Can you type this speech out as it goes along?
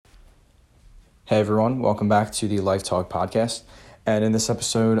Hey everyone, welcome back to the Life Talk podcast. And in this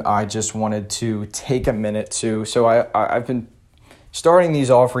episode, I just wanted to take a minute I've been starting these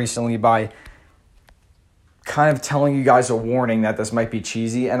off recently by kind of telling you guys a warning that this might be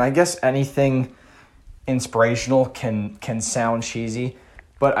cheesy. And I guess anything inspirational can sound cheesy,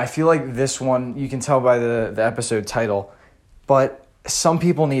 but I feel like this one, you can tell by the episode title, but some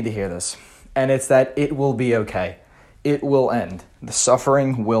people need to hear this. And it's that it will be okay. It will end. The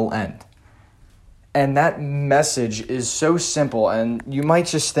suffering will end. And that message is so simple, and you might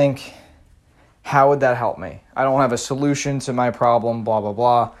just think, how would that help me? I don't have a solution to my problem, blah, blah,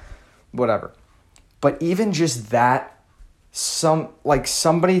 blah, whatever. But even just that,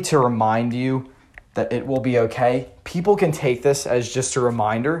 somebody to remind you that it will be okay, people can take this as just a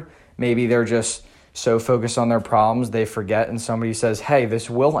reminder. Maybe they're just so focused on their problems, they forget, and somebody says, hey, this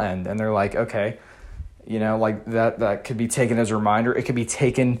will end. And they're like, okay, that could be taken as a reminder. It could be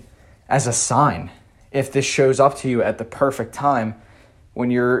taken as a sign. If this shows up to you at the perfect time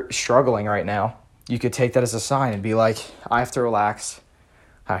when you're struggling right now, you could take that as a sign and be like, I have to relax,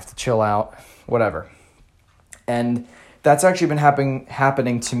 I have to chill out, whatever. And that's actually been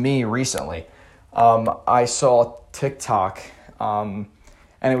happening to me recently. I saw TikTok, and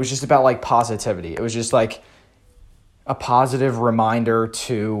it was just about positivity. It was just a positive reminder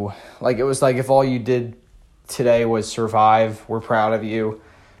to, it was if all you did today was survive, we're proud of you,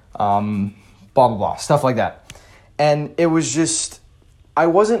 blah, blah, blah, stuff like that. And it was just, I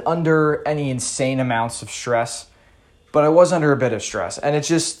wasn't under any insane amounts of stress, but I was under a bit of stress. And it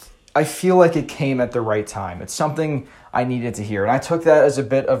just, I feel like it came at the right time. It's something I needed to hear. And I took that as a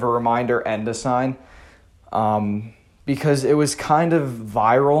bit of a reminder and a sign, because it was kind of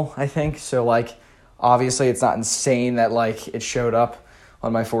viral, I think. So obviously it's not insane that it showed up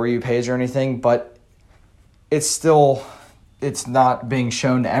on my For You page or anything, but it's not being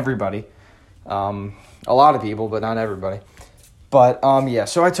shown to everybody. A lot of people, but not everybody. But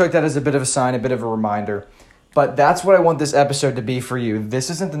so I took that as a bit of a sign, a bit of a reminder. But that's what I want this episode to be for you.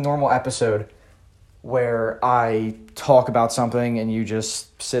 This isn't the normal episode where I talk about something and you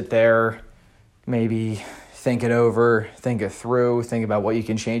just sit there, maybe think it over, think it through, think about what you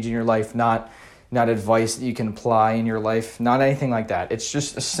can change in your life, not advice that you can apply in your life, not anything like that. It's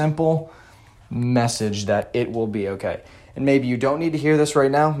just a simple message that it will be okay. And maybe you don't need to hear this right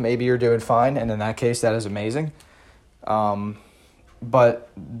now. Maybe you're doing fine, and in that case, that is amazing. But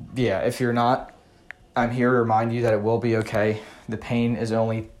yeah, if you're not, I'm here to remind you that it will be okay. The pain is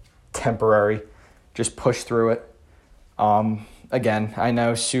only temporary. Just push through it. Again, I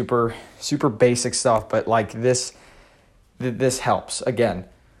know super, super basic stuff, but this helps. Again,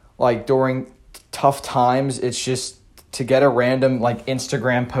 during tough times, it's just to get a random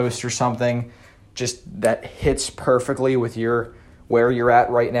Instagram post or something just that hits perfectly with where you're at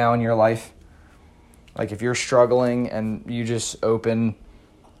right now in your life. If you're struggling and you just open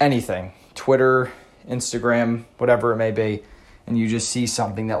anything, Twitter, Instagram, whatever it may be, and you just see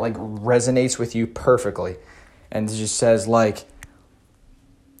something that resonates with you perfectly and it just says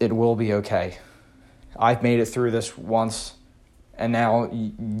it will be okay. I've made it through this once and now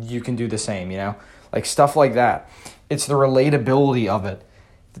you can do the same, stuff like that. It's the relatability of it.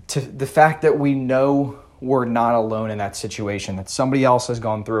 To the fact that we know we're not alone in that situation, that somebody else has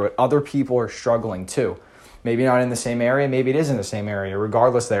gone through it. Other people are struggling too. Maybe not in the same area, maybe it is in the same area.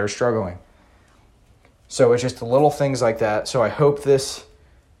 Regardless, they're struggling. So it's just the little things like that. So I hope this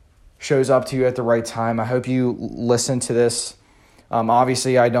shows up to you at the right time. I hope you listen to this.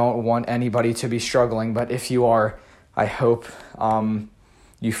 Obviously, I don't want anybody to be struggling, but if you are, I hope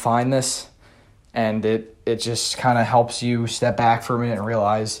you find this and it just kind of helps you step back for a minute and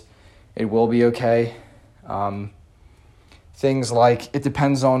realize it will be okay. Things it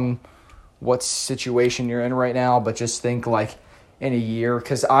depends on what situation you're in right now, but just think in a year,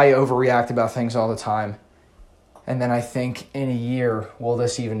 because I overreact about things all the time. And then I think in a year, will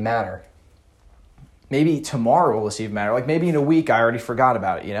this even matter? Maybe tomorrow will this even matter? Maybe in a week I already forgot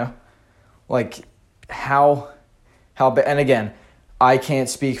about it, how and again, I can't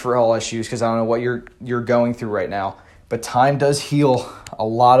speak for all issues because I don't know what you're going through right now. But time does heal a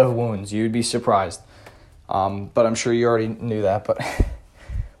lot of wounds. You'd be surprised. But I'm sure you already knew that.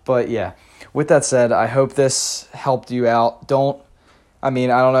 But yeah. With that said, I hope this helped you out. I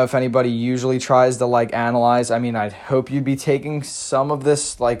don't know if anybody usually tries to analyze. I'd hope you'd be taking some of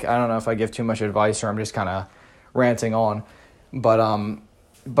this. I don't know if I give too much advice or I'm just kind of ranting on. But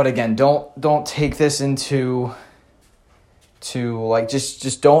again, don't take this into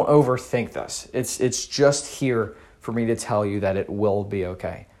just don't overthink this. It's just here for me to tell you that it will be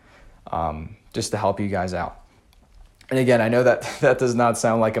okay. Just to help you guys out. And again, I know that does not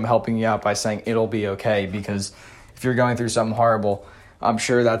sound like I'm helping you out by saying it'll be okay, because if you're going through something horrible, I'm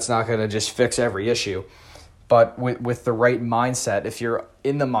sure that's not going to just fix every issue. But with the right mindset, if you're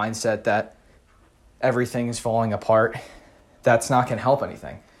in the mindset that everything is falling apart, that's not going to help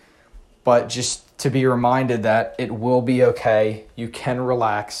anything. But just to be reminded that it will be okay, you can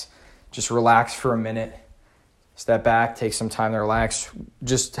relax. Just relax for a minute. Step back, take some time to relax.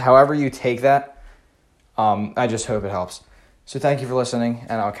 Just however you take that, I just hope it helps. So thank you for listening,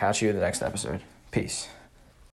 and I'll catch you in the next episode. Peace.